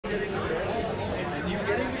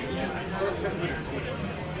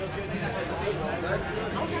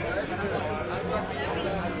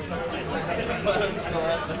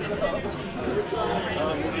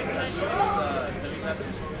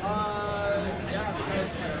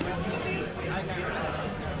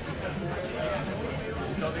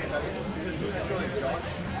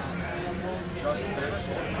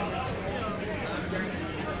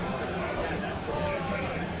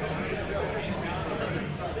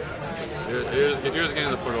If you're just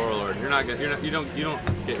getting the Fedora Lord, you don't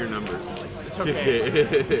get your numbers. It's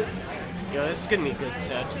okay. Yo, this is gonna be a good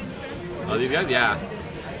set. Oh, these guys, yeah.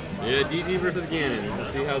 Yeah, Dedede versus Ganon. We'll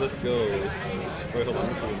see how this goes. Wait, hold on.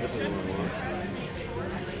 This is one more.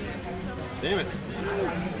 Damn it.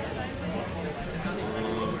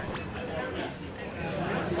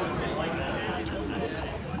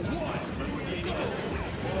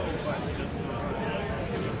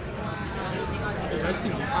 You guys see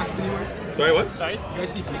Peacocks anywhere? Sorry, what? Sorry? You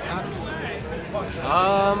guys see Peacocks?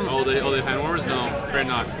 Oh, they fan warmers? No, afraid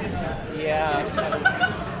not. Yeah.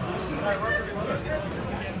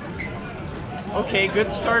 Okay,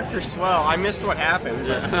 good start for Swell. I missed what happened.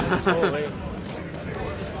 Yeah. Oh, wait.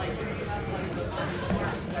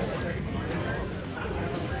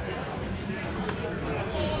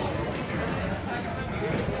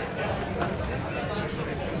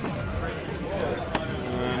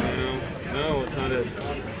 No, it's not it.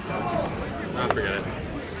 Ah, forget it.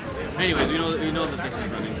 Anyways, we know that this is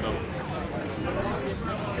running, so.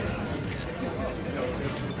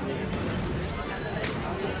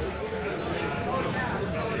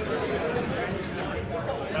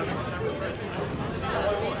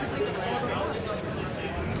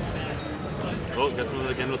 Oh, guess we'll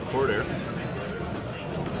again with the forward air.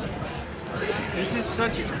 This is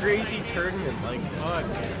such a crazy tournament, like, fuck.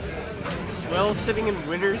 Swell's sitting in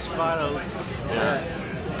winners finals. Yeah.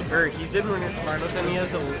 Or he's in winners finals and he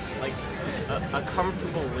has a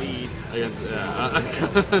comfortable lead. Against, yeah.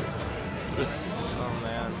 Oh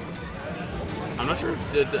man. I'm not sure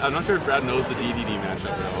if Brad knows the Dedede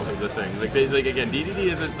matchup though, is the thing. Like again, Dedede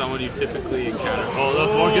isn't someone you typically encounter.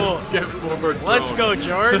 Oh, get forward thrown. Let's go,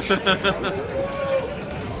 George.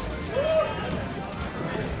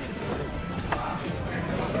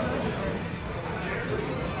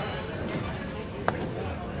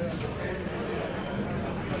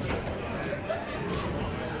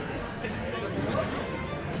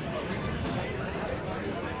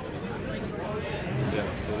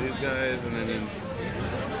 Guys, and then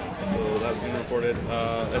so that was being reported.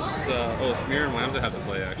 Smear and Lambs have to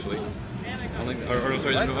play actually. I don't think, or no,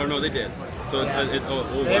 sorry, no, they did. So it's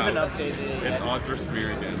they haven't updated it. It's odds for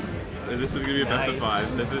Smear again. This is gonna be a best of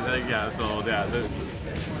 5. This is yeah. So yeah,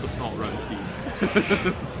 the salt runs deep.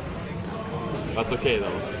 That's okay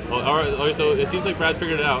though. Well, all right. So it seems like Brad's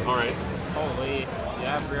figured it out. All right. Holy,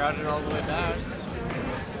 yeah, we're out it all the way back.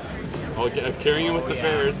 Oh, carrying him with the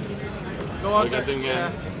fairs. Go out there.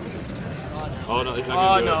 Again. Oh no, he's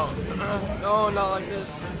not gonna do it. No, not like this.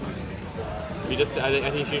 I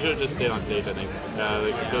think she should have just stayed on stage. I think.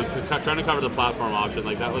 Trying to cover the platform option,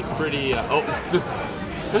 like that was pretty. Oh.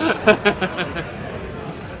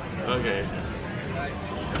 Okay.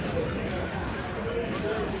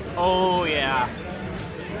 Oh yeah.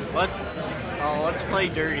 Let's play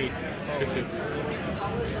dirty.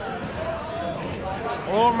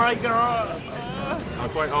 Oh my god.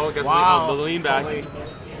 Not quite. Oh, guess wow. The lean back. Holy.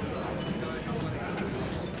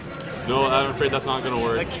 No, I'm afraid that's not gonna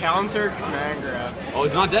work. The counter command grab. Oh,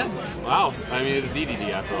 he's not dead. Wow. I mean, it's Dedede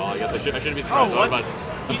after all. I guess I shouldn't be surprised. Oh, what? But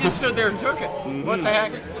He just stood there and took it. What the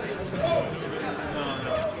heck?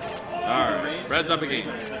 All right, Red's up again.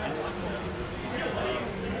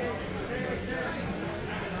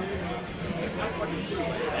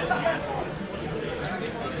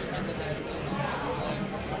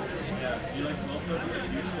 You like small stuff?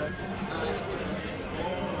 Huge stuff?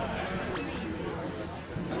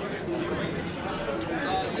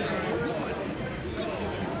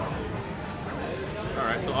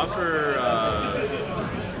 Alright, so offer, I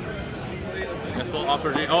guess I'll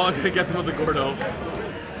offer, oh, I guess him with the Gordo.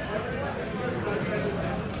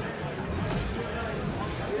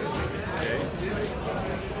 Okay.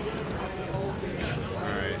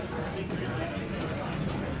 Alright.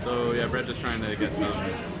 So, yeah, Brett just trying to get some,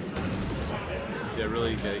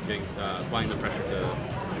 really applying the pressure to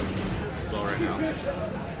Swell right now.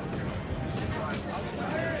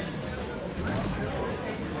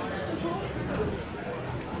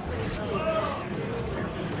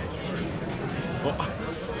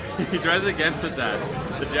 Oh, he tries again with that,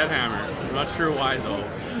 the jet hammer. I'm not sure why though.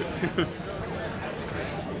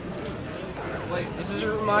 Like, this is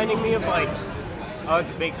reminding me of like the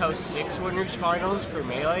Big House 6 winners finals for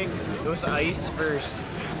Melee. It was Ice versus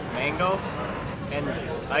Mango, and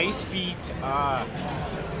Ice beat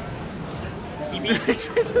he beat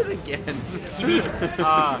He beat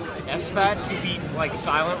SFAT, he beat like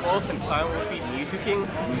Silent Wolf, and Silent Wolf beat Mewtwo King.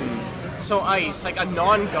 So Ice, like a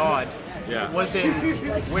non-god, was in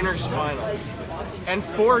winners finals, and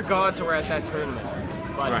 4 gods were at that tournament.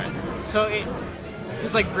 But, right. So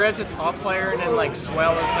Because like Brad's a top player, and then like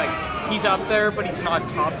Swell is like he's up there, but he's not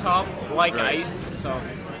top like Ice. So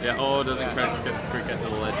yeah. Oh, doesn't quite get to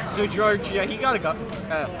the ledge. So George, yeah, he got a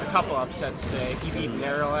couple upsets today. He beat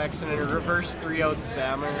Narrowx and in a reverse 3-0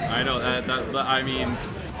 Sammer. I know that. I mean,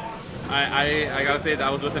 I gotta say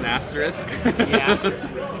that was with an asterisk. Yeah.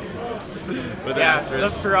 With an asterisk.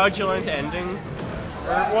 The fraudulent ending.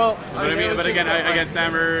 But again,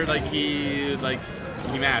 Sammer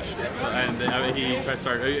he mashed, so, and he pressed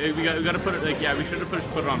start. We got to put it we should have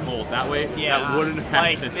put it on hold. That way, that wouldn't have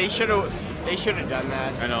happened. Like they should have done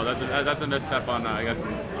that. I know that's a misstep on I guess.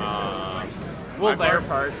 Their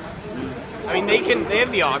part. I mean, they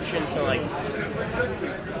have the option to like.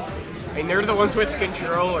 I mean, they're the ones with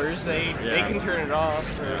controllers. They can turn it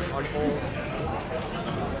off or on hold.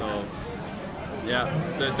 So yeah,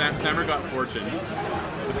 so Sammer got fortune.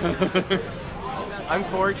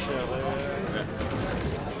 Unfortunately.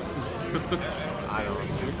 I don't know.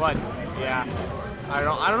 But yeah. I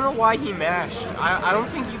don't know why he mashed. I don't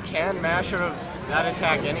think you can mash out of that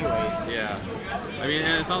attack anyways. Yeah. I mean,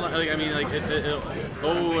 and it's not like it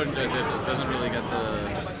doesn't really get the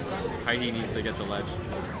height he needs to get the ledge.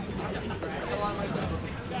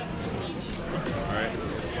 Alright.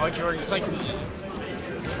 Oh, George, it's like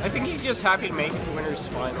I think he's just happy to make it to winners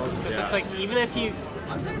finals because it's like even if you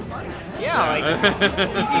like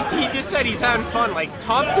he just said he's having fun. Like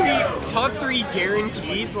top three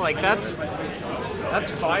guaranteed. Like that's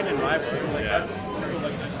fine in my book. Like that's.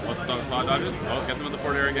 What's the pot dodges? Oh, gets him in the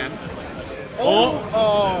forward air again.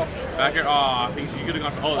 Oh! Back here. Oh, I think he could have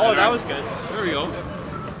gone. Oh, that was good. There we go.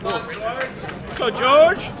 Cool. So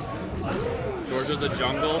George. George of the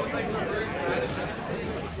jungle.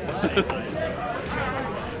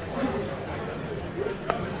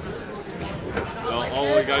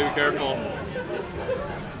 Oh, we gotta be careful.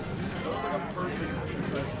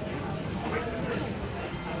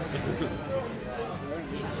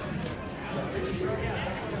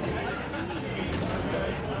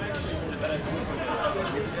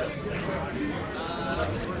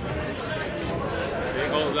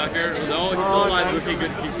 Oh, Zucker. No, he's still alive. Nice.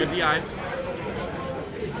 Okay, good DI.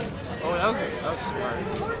 Oh, that was smart.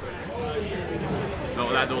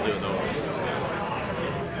 No, that will do it though.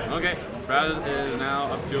 Okay, Brad is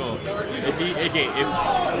now up 2-0. If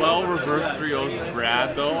Swell reverse 3-0's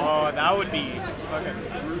Brad though. Oh, that would be fucking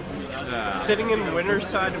sitting in the winner's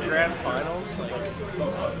side of grand finals.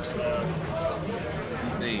 It's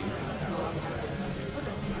insane.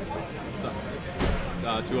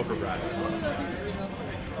 2-0 for Brad.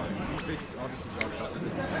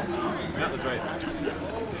 Yeah, that's right.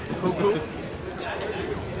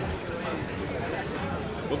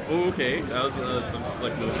 Okay, that was some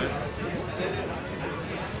slick movement.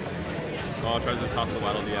 Oh, tries to toss the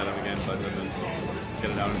Waddle Dee at him again, but doesn't get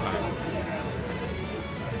it out in time.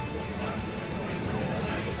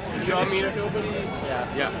 You want me to open?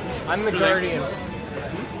 Yeah. I'm the guardian.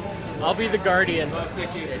 I'll be the guardian.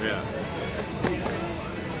 Yeah.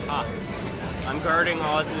 I'm guarding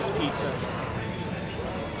Odds' pizza.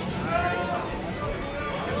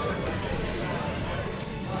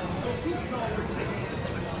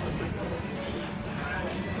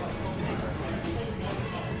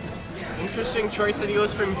 Interesting choice that he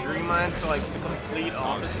goes from Dreamland to like the complete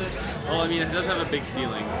opposite. Well, I mean, it does have a big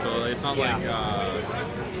ceiling, so it's not like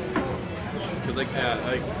because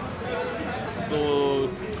the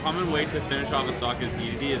common way to finish off a stock as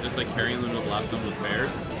Dedede is just like carrying them to the last one with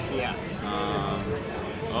fairs. Yeah.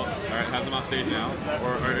 All right, has him off stage now,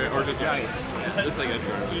 or just nice. Just like a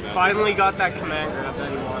turn. He finally got that command grab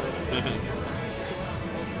that he wanted.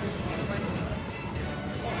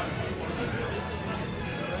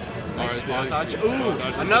 Nice spot dodge. Ooh,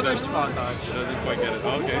 another spot dodge. Doesn't quite get it.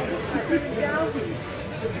 Oh, okay.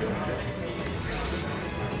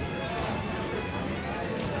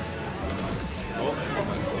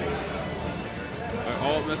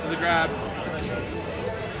 Oh, misses the grab.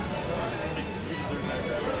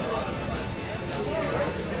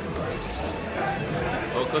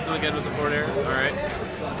 Oh, clips him again with the forward air. All right.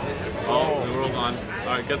 Oh, the roll's on.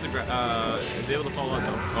 All right, gets the grab. Is he able to follow up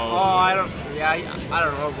though? Oh, I don't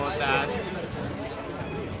know about that.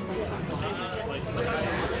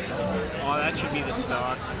 Oh, that should be the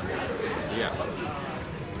stock. Yeah.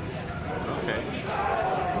 Okay.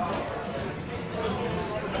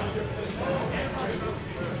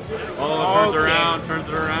 Oh, turns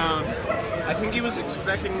it around. I think he was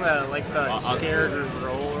expecting the scared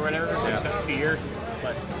roll or whatever, like the fear,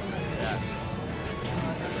 but yeah.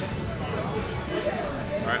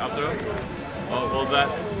 All right, up throw. Oh, will that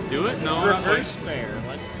do it? No. Reverse fair.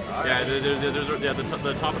 Like, Yeah,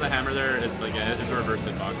 the top of the hammer there is like it's a reverse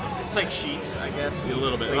hitbox. It's like Sheik's, I guess. A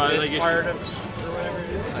little bit. Like Like part of Sheik or whatever it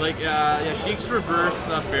is. like yeah, Sheik's reverse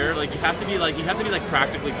fair. Like you have to be like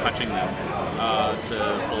practically touching them to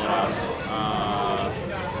pull it off.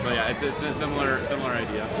 But yeah, it's a similar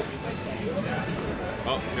idea.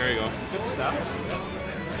 Oh, there you go. Good stuff.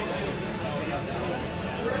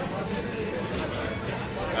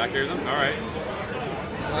 Back here's him. All right.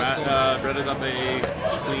 Brett is up a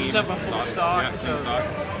clean. He's up a full stock. Yeah, clean stock.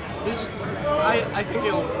 This, I think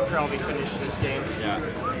he'll probably finish this game. Yeah.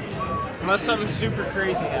 Unless something super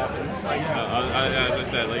crazy happens. Like, as I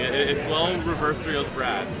said, like it's Swell reverse 3-0's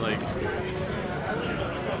Brad. Like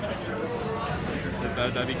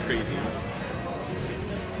that'd be crazy.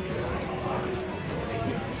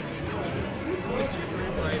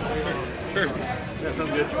 Sure. That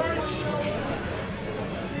sounds good.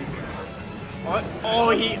 what? Oh,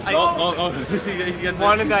 he he gets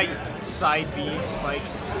wanted that side B spike.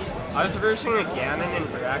 I was versing a Ganon in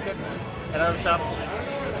bracket, and I was up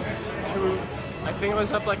I think I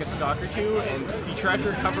was up like a stock or two, and he tried to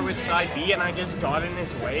recover with side B, and I just got in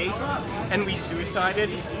his way, and we suicided,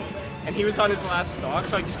 and he was on his last stock,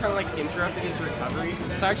 so I just kind of like interrupted his recovery.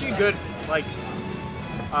 It's actually a good like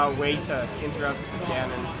way to interrupt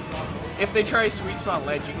Ganon. If they try sweet spot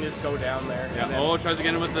ledge, you can just go down there. Yeah. Then, Oh, tries to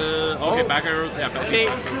get him with the. Okay, back arrow. Yeah. Back okay,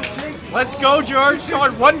 let's go, George. Come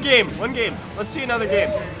on, one game. Let's see another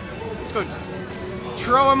game. Let's go.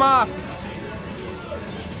 Throw him off.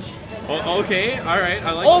 Oh, okay. All right.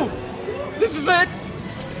 I like. Oh, this is it.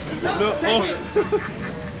 No, oh.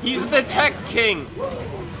 He's the tech king.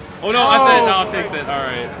 Oh no, that's it. No, takes it. All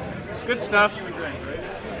right. Good stuff.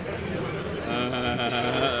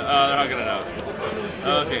 They're not gonna know.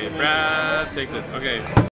 Okay, Brad takes it. Okay.